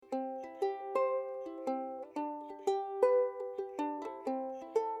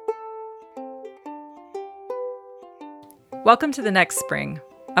Welcome to The Next Spring,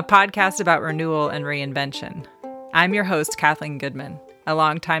 a podcast about renewal and reinvention. I'm your host, Kathleen Goodman, a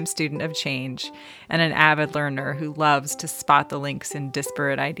longtime student of change and an avid learner who loves to spot the links in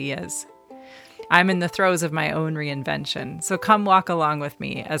disparate ideas. I'm in the throes of my own reinvention, so come walk along with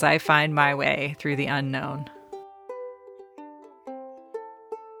me as I find my way through the unknown.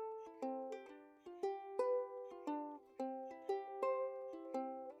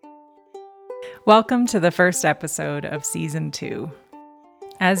 Welcome to the first episode of Season 2.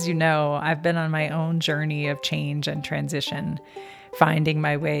 As you know, I've been on my own journey of change and transition, finding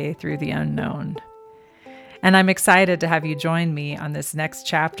my way through the unknown. And I'm excited to have you join me on this next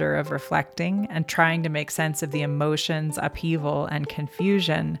chapter of reflecting and trying to make sense of the emotions, upheaval, and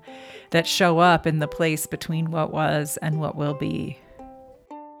confusion that show up in the place between what was and what will be.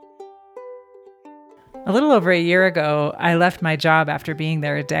 A little over a year ago, I left my job after being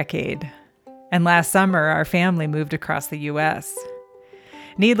there a decade. And last summer, our family moved across the U.S.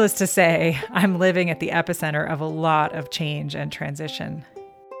 Needless to say, I'm living at the epicenter of a lot of change and transition.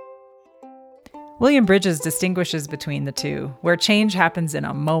 William Bridges distinguishes between the two, where change happens in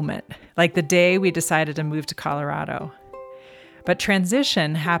a moment, like the day we decided to move to Colorado. But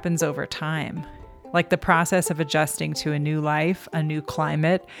transition happens over time, like the process of adjusting to a new life, a new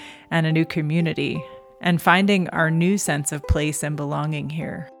climate, and a new community, and finding our new sense of place and belonging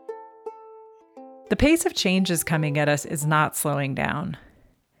here. The pace of changes coming at us is not slowing down.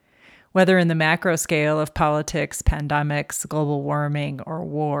 Whether in the macro scale of politics, pandemics, global warming, or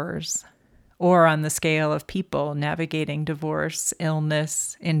wars, or on the scale of people navigating divorce,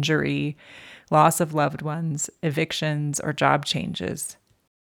 illness, injury, loss of loved ones, evictions, or job changes.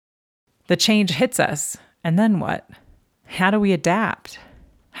 The change hits us, and then what? How do we adapt?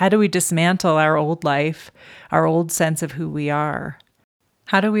 How do we dismantle our old life, our old sense of who we are?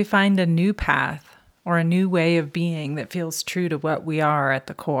 How do we find a new path or a new way of being that feels true to what we are at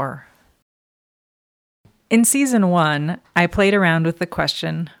the core? In Season 1, I played around with the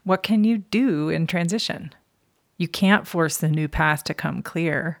question, what can you do in transition? You can't force the new path to come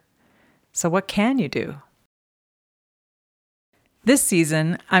clear. So what can you do? This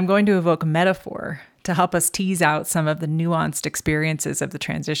season, I'm going to evoke metaphor to help us tease out some of the nuanced experiences of the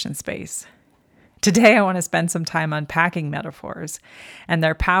transition space. Today, I want to spend some time unpacking metaphors and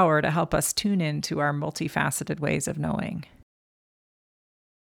their power to help us tune into our multifaceted ways of knowing.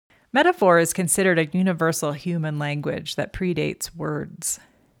 Metaphor is considered a universal human language that predates words.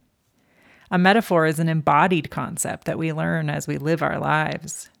 A metaphor is an embodied concept that we learn as we live our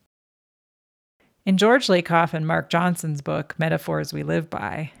lives. In George Lakoff and Mark Johnson's book, Metaphors We Live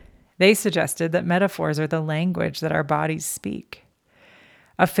By, they suggested that metaphors are the language that our bodies speak,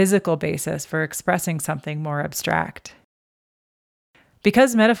 a physical basis for expressing something more abstract.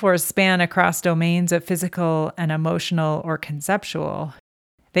 Because metaphors span across domains of physical and emotional or conceptual,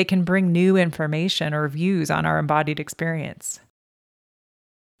 they can bring new information or views on our embodied experience.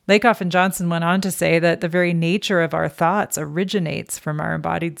 Lakoff and Johnson went on to say that the very nature of our thoughts originates from our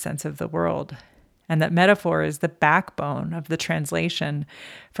embodied sense of the world, and that metaphor is the backbone of the translation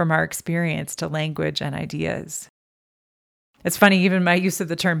from our experience to language and ideas. It's funny, even my use of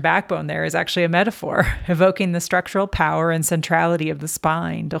the term backbone there is actually a metaphor, evoking the structural power and centrality of the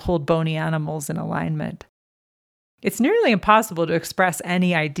spine to hold bony animals in alignment. It's nearly impossible to express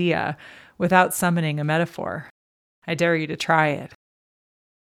any idea without summoning a metaphor. I dare you to try it.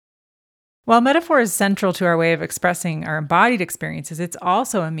 While metaphor is central to our way of expressing our embodied experiences, it's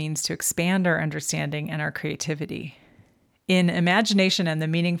also a means to expand our understanding and our creativity. In Imagination and the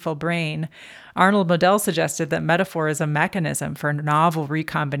Meaningful Brain, Arnold Modell suggested that metaphor is a mechanism for novel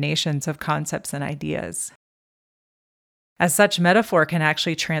recombinations of concepts and ideas. As such, metaphor can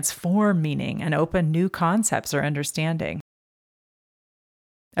actually transform meaning and open new concepts or understanding.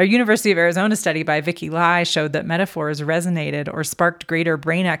 A University of Arizona study by Vicky Lai showed that metaphors resonated or sparked greater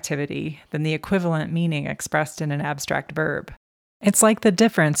brain activity than the equivalent meaning expressed in an abstract verb. It's like the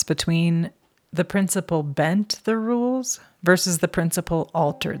difference between the principle bent the rules versus the principle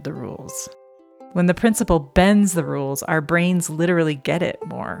altered the rules. When the principle bends the rules, our brains literally get it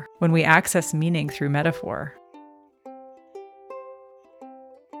more when we access meaning through metaphor.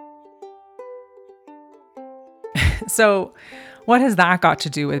 So, what has that got to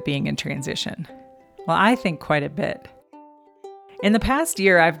do with being in transition? Well, I think quite a bit. In the past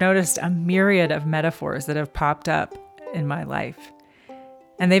year, I've noticed a myriad of metaphors that have popped up in my life.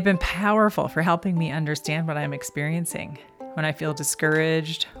 And they've been powerful for helping me understand what I'm experiencing, when I feel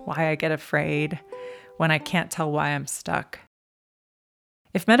discouraged, why I get afraid, when I can't tell why I'm stuck.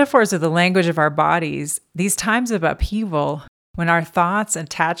 If metaphors are the language of our bodies, these times of upheaval, when our thoughts,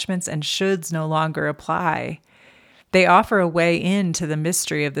 attachments, and shoulds no longer apply, They offer a way into the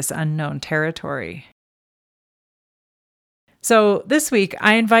mystery of this unknown territory. So this week,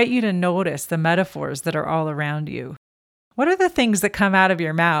 I invite you to notice the metaphors that are all around you. What are the things that come out of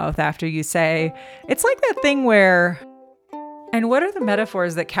your mouth after you say, "It's like that thing where..." And what are the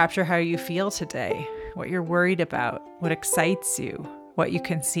metaphors that capture how you feel today, what you're worried about, what excites you, what you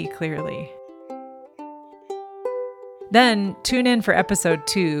can see clearly? Then tune in for episode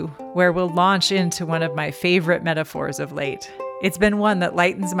 2, where we'll launch into one of my favorite metaphors of late. It's been one that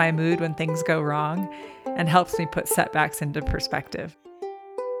lightens my mood when things go wrong and helps me put setbacks into perspective.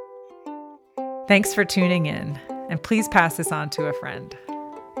 Thanks for tuning in, and please pass this on to a friend.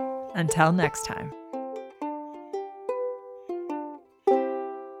 Until next time.